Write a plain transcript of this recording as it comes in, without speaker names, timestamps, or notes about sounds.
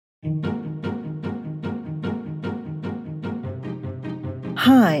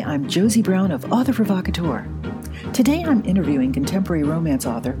Hi, I'm Josie Brown of Author Provocateur. Today I'm interviewing contemporary romance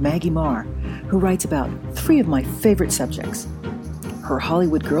author Maggie Marr, who writes about three of my favorite subjects. Her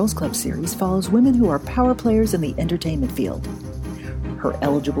Hollywood Girls Club series follows women who are power players in the entertainment field. Her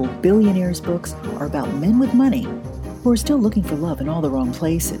Eligible Billionaires books are about men with money who are still looking for love in all the wrong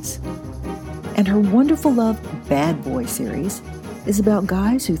places. And her Wonderful Love Bad Boy series is about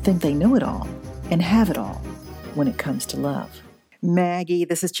guys who think they know it all and have it all when it comes to love. Maggie,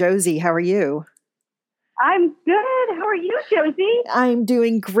 this is Josie. How are you? I'm good. How are you, Josie? I'm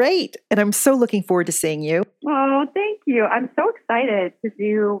doing great, and I'm so looking forward to seeing you. Oh, thank you. I'm so excited to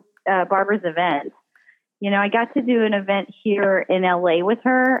do Barbara's event. You know, I got to do an event here in LA with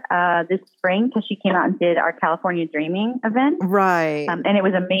her this spring because she came out and did our California Dreaming event. Right. And it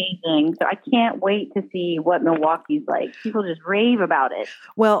was amazing. So I can't wait to see what Milwaukee's like. People just rave about it.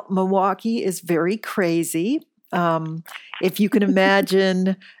 Well, Milwaukee is very crazy. If you can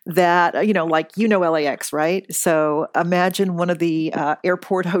imagine that, LAX, right? So imagine one of the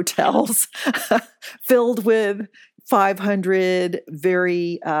airport hotels filled with 500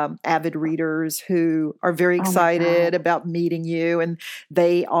 very avid readers who are very excited about meeting you. And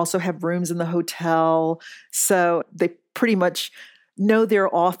they also have rooms in the hotel. So they pretty much know their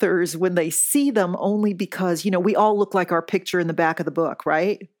authors when they see them only because, we all look like our picture in the back of the book,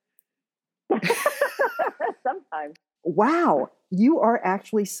 right? Sometimes. Wow. You are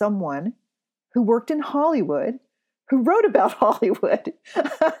actually someone who worked in Hollywood, who wrote about Hollywood.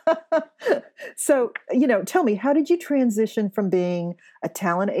 So, tell me, how did you transition from being a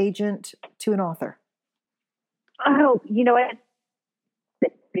talent agent to an author? Oh, it's a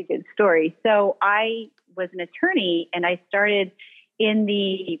pretty good story. So I was an attorney and I started in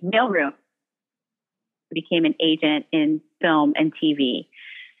the mailroom, became an agent in film and TV.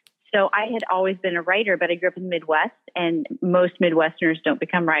 So I had always been a writer, but I grew up in the Midwest, and most Midwesterners don't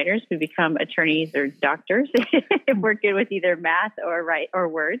become writers. We become attorneys or doctors if we're good with either math or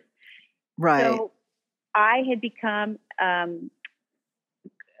words. Right. So I had become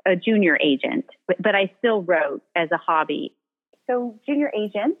a junior agent, but I still wrote as a hobby. So junior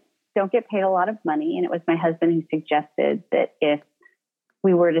agents don't get paid a lot of money, and it was my husband who suggested that if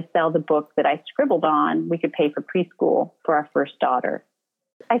we were to sell the book that I scribbled on, we could pay for preschool for our first daughter.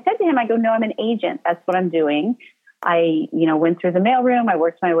 I said to him, no, I'm an agent. That's what I'm doing. I, went through the mailroom. I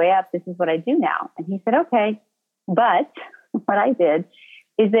worked my way up. This is what I do now. And he said, okay. But what I did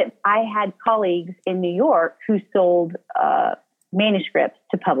is that I had colleagues in New York who sold manuscripts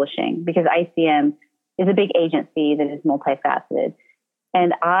to publishing because ICM is a big agency that is multifaceted.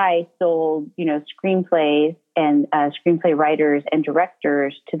 And I sold, screenplays and screenplay writers and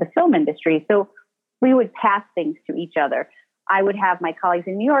directors to the film industry. So we would pass things to each other. I would have my colleagues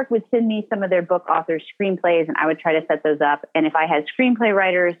in New York would send me some of their book authors' screenplays, and I would try to set those up. And if I had screenplay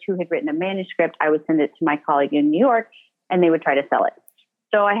writers who had written a manuscript, I would send it to my colleague in New York, and they would try to sell it.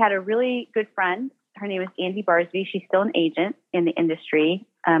 So I had a really good friend. Her name is Andy Barsby. She's still an agent in the industry,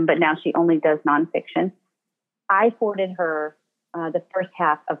 but now she only does nonfiction. I forwarded her the first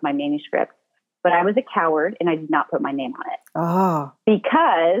half of my manuscript, but I was a coward and I did not put my name on it. Oh.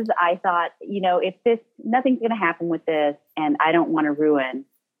 Because I thought, if nothing's going to happen with this, and I don't want to ruin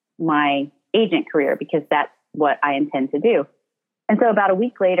my agent career because that's what I intend to do. And so about a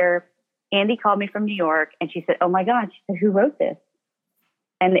week later, Andy called me from New York and she said, oh my God, she said, who wrote this?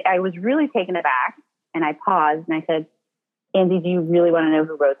 And I was really taken aback and I paused and I said, Andy, do you really want to know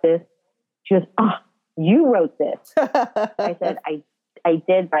who wrote this? She goes, oh, you wrote this. I said, I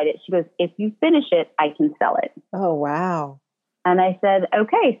did write it. She goes, if you finish it, I can sell it. Oh, wow. And I said,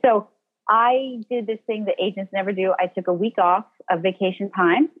 okay. So I did this thing that agents never do. I took a week off of vacation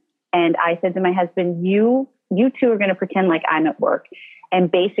time. And I said to my husband, you two are going to pretend like I'm at work. And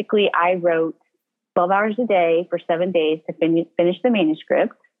basically I wrote 12 hours a day for 7 days to finish the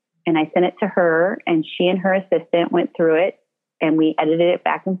manuscript. And I sent it to her and she and her assistant went through it and we edited it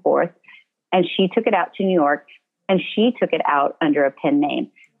back and forth. And she took it out to New York. And she took it out under a pen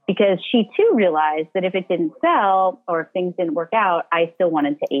name because she too realized that if it didn't sell or if things didn't work out, I still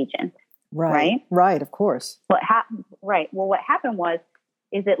wanted to agent. Right. Of course. What happened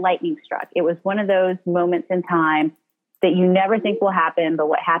is that lightning struck. It was one of those moments in time that you never think will happen. But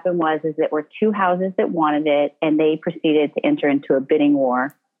what happened is there were two houses that wanted it and they proceeded to enter into a bidding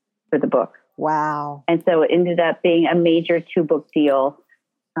war for the book. Wow. And so it ended up being a major 2-book deal.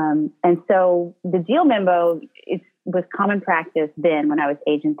 And so the deal memo, it was common practice then when I was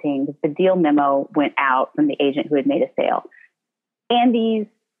agenting, that the deal memo went out from the agent who had made a sale. Andy's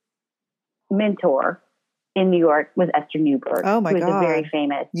mentor in New York was Esther Newberg, Oh my who is God. a very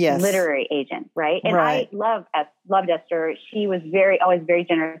famous Yes. literary agent, right? And Right. I loved Esther. She was always very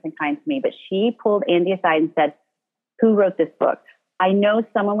generous and kind to me, but she pulled Andy aside and said, "Who wrote this book? I know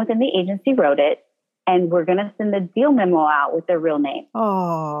someone within the agency wrote it, and we're going to send the deal memo out with their real name."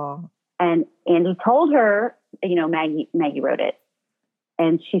 Oh, And Andy told her, Maggie wrote it.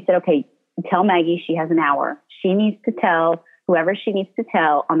 And she said, "Okay, tell Maggie she has an hour. She needs to tell whoever she needs to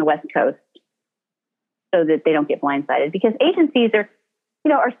tell on the West Coast so that they don't get blindsided." Because agencies are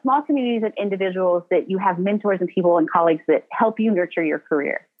small communities of individuals that you have mentors and people and colleagues that help you nurture your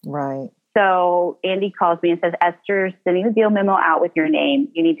career. right. So Andy calls me and says, "Esther's sending the deal memo out with your name.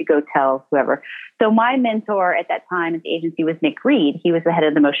 You need to go tell whoever." So my mentor at that time at the agency was Nick Reed. He was the head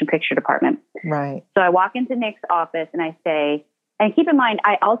of the motion picture department. Right. So I walk into Nick's office and I say, and keep in mind,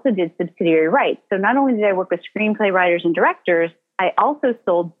 I also did subsidiary rights. So not only did I work with screenplay writers and directors, I also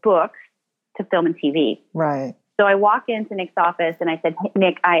sold books to film and TV. Right. So I walk into Nick's office and I said, "Hey,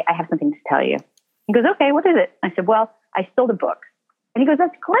 Nick, I have something to tell you." He goes, "Okay, what is it?" I said, "Well, I sold a book." And he goes,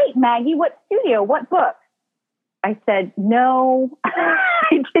 "That's great, Maggie. What studio? What book?" I said, "No,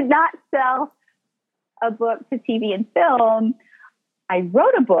 I did not sell a book to TV and film. I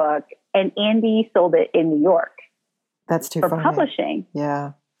wrote a book and Andy sold it in New York That's too for funny. publishing."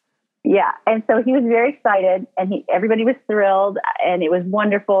 Yeah. Yeah. And so he was very excited and everybody was thrilled and it was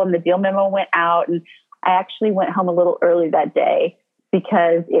wonderful. And the deal memo went out and I actually went home a little early that day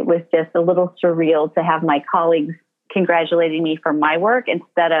because it was just a little surreal to have my colleagues congratulating me for my work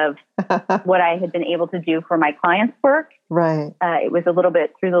instead of what I had been able to do for my clients' work. Right. It was a little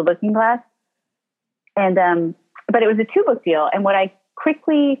bit through the looking glass. And, but it was a 2-book deal. And what I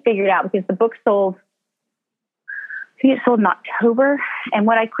quickly figured out, because the book sold, I think it sold in October. And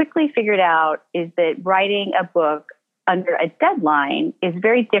what I quickly figured out is that writing a book under a deadline is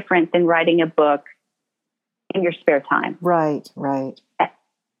very different than writing a book in your spare time. Right. Right.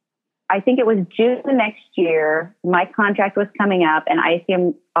 I think it was June the next year, my contract was coming up and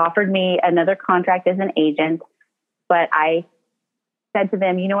ICM offered me another contract as an agent. But I said to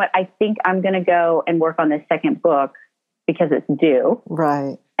them, "You know what? I think I'm going to go and work on this second book because it's due."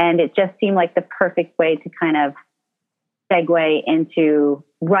 Right. And it just seemed like the perfect way to kind of segue into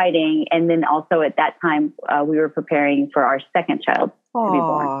writing. And then also at that time, we were preparing for our second child to be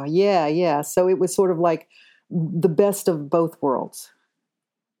born. Oh, yeah. Yeah. So it was sort of like the best of both worlds.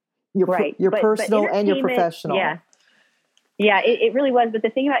 Your Right. your But personal and your entertainment, professional. Yeah. Yeah, it really was. But the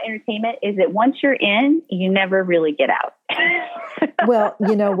thing about entertainment is that once you're in, you never really get out. Well,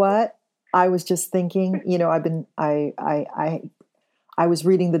 you know what? I was just thinking, I was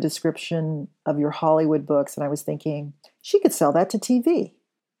reading the description of your Hollywood books and I was thinking she could sell that to TV.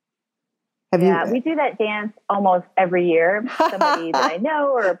 We do that dance almost every year. Somebody that I know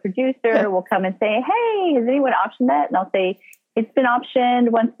or a producer will come and say, "Hey, has anyone optioned that?" And I'll say, "It's been optioned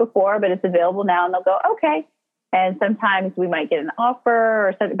once before, but it's available now." And they'll go, "Okay." And sometimes we might get an offer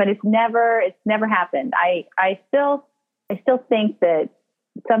or something, but it's never happened. I still think that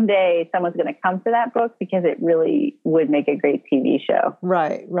someday someone's going to come for that book because it really would make a great TV show.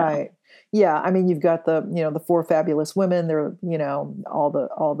 Right, right. Yeah, I mean, you've got the, the 4 fabulous women. There,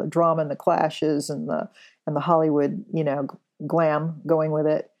 all the drama and the clashes and the Hollywood, glam going with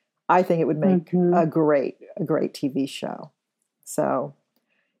it. I think it would make a great TV show. So,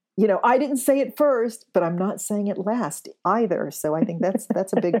 I didn't say it first, but I'm not saying it last either. So I think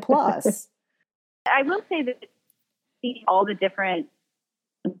that's a big plus. I will say that seeing all the different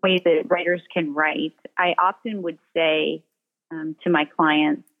ways that writers can write, I often would say to my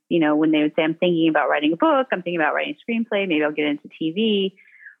clients, when they would say, "I'm thinking about writing a book, I'm thinking about writing a screenplay, maybe I'll get into TV,"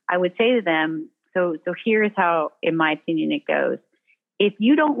 I would say to them, so here's how, in my opinion, it goes. If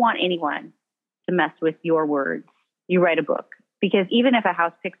you don't want anyone to mess with your words, you write a book. Because even if a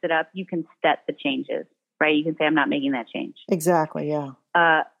house picks it up, you can set the changes, right? You can say, "I'm not making that change." Exactly, yeah.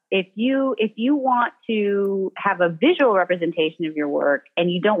 If you want to have a visual representation of your work and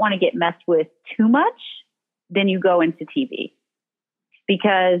you don't want to get messed with too much, then you go into TV.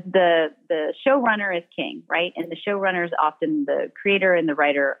 Because the showrunner is king, right? And the showrunner is often the creator and the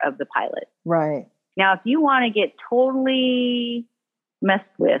writer of the pilot. Right. Now, if you want to get totally messed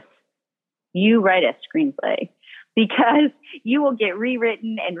with, you write a screenplay. Because you will get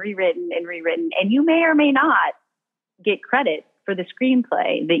rewritten and rewritten and rewritten, and you may or may not get credit for the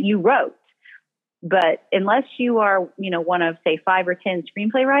screenplay that you wrote. But unless you are, one of, say, 5 or 10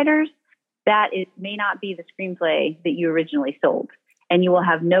 screenplay writers, may not be the screenplay that you originally sold. And you will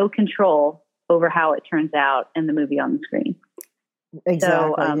have no control over how it turns out in the movie on the screen. Exactly.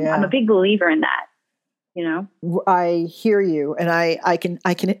 So yeah. I'm a big believer in that. you know? I hear you. And I can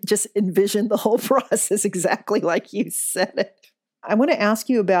just envision the whole process exactly like you said it. I want to ask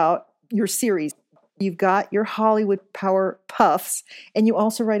you about your series. You've got your Hollywood Power Puffs, and you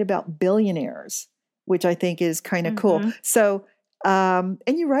also write about billionaires, which I think is kind of cool. So, and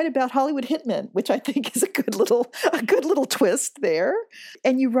you write about Hollywood hitmen, which I think is a good little twist there.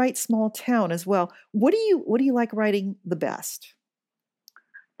 And you write small town as well. What do you like writing the best?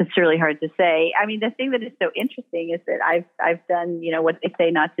 It's really hard to say. I mean, the thing that is so interesting is that I've done, what they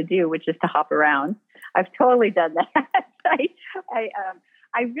say not to do, which is to hop around. I've totally done that.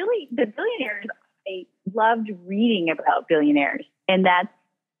 I really, the billionaires, I loved reading about billionaires. And that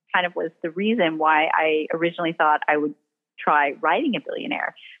kind of was the reason why I originally thought I would try writing a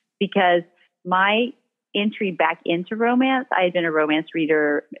billionaire, because my entry back into romance, I had been a romance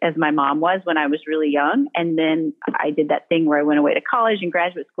reader as my mom was when I was really young. And then I did that thing where I went away to college and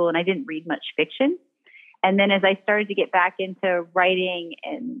graduate school, and I didn't read much fiction. And then as I started to get back into writing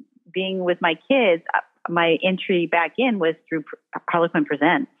and being with my kids, my entry back in was through Harlequin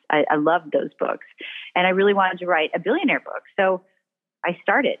Presents. I loved those books, and I really wanted to write a billionaire book. So I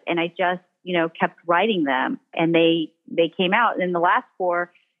started, and I just, kept writing them, and they came out. And the last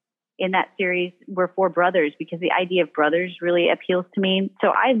 4 in that series were 4 brothers, because the idea of brothers really appeals to me. So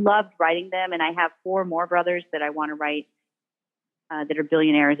I loved writing them, and I have 4 more brothers that I want to write that are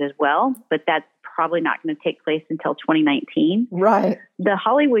billionaires as well. But that's probably not going to take place until 2019. Right. The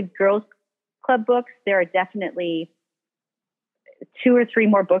Hollywood Girls Club books, there are definitely 2 or 3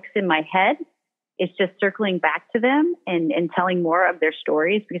 more books in my head. It's just circling back to them and telling more of their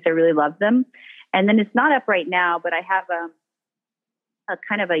stories, because I really love them. And then it's not up right now, but I have a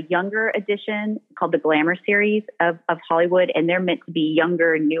kind of a younger edition called the Glamour series of Hollywood. And they're meant to be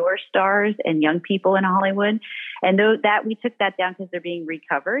younger, newer stars and young people in Hollywood. And that we took that down because they're being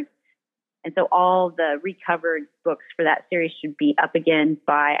recovered. And so all the recovered books for that series should be up again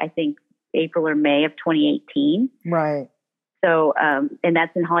by, I think, April or May of 2018. Right. So, and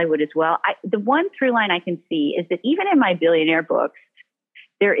that's in Hollywood as well. The one through line I can see is that even in my billionaire books,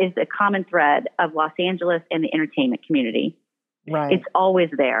 there is a common thread of Los Angeles and the entertainment community. Right. It's always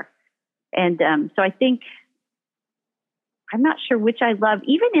there. And so I think, I'm not sure which I love.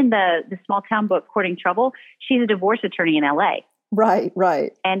 Even in the small town book, Courting Trouble, she's a divorce attorney in LA. Right,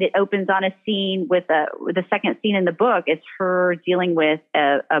 right. And it opens on a scene with the second scene in the book. It's her dealing with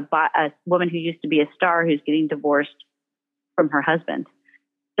a woman who used to be a star who's getting divorced from her husband.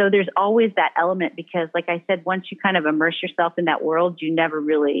 So there's always that element, because like I said, once you kind of immerse yourself in that world, you never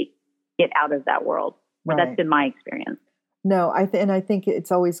really get out of that world. Right. That's been my experience. No, I think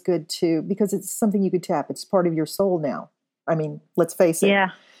it's always good to, because it's something you could tap. It's part of your soul now. I mean, let's face it.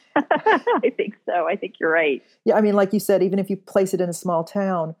 Yeah. I think so. I think you're right. Yeah. I mean, like you said, even if you place it in a small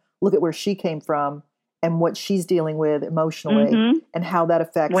town, look at where she came from and what she's dealing with emotionally and how that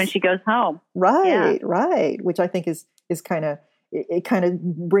affects when she goes home. Right. Yeah. Right. Which I think is kind of, it kind of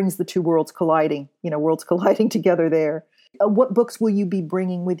brings the two worlds colliding together there. What books will you be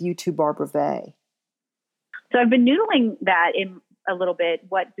bringing with you to Barbara Vey? So I've been noodling that in a little bit.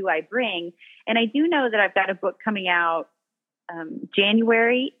 What do I bring? And I do know that I've got a book coming out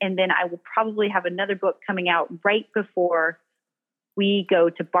January, and then I will probably have another book coming out right before we go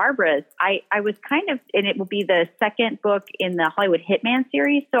to Barbara's. I was kind of, and it will be the second book in the Hollywood Hitman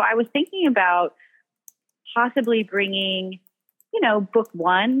series. So I was thinking about possibly bringing, book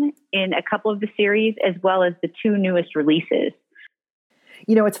 1 in a couple of the series, as well as the 2 newest releases.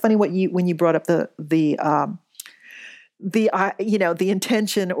 It's funny when you brought up the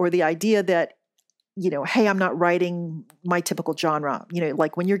intention or the idea that, hey, I'm not writing my typical genre.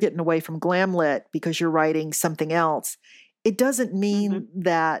 Like when you're getting away from glam lit because you're writing something else, it doesn't mean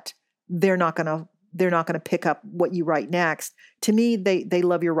that they're not going to pick up what you write next. To me, they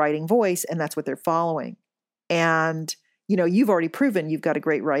love your writing voice, and that's what they're following. And you've already proven you've got a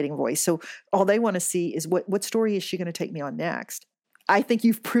great writing voice. So all they want to see is what story is she going to take me on next? I think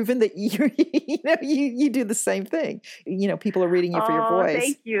you've proven that you do the same thing. People are reading you for your voice.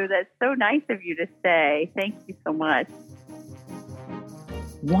 Thank you. That's so nice of you to say. Thank you so much.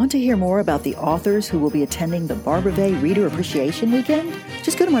 Want to hear more about the authors who will be attending the Barbara Vey Reader Appreciation Weekend?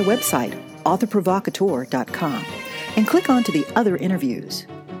 Just go to my website, authorprovocateur.com, and click on to the other interviews.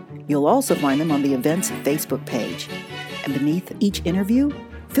 You'll also find them on the event's Facebook page. And beneath each interview,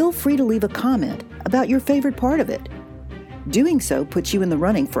 feel free to leave a comment about your favorite part of it. Doing so puts you in the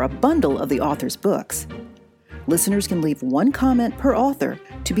running for a bundle of the author's books. Listeners can leave 1 comment per author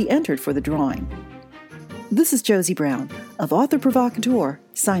to be entered for the drawing. This is Josie Brown of Author Provocateur,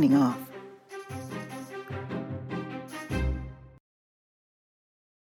 signing off.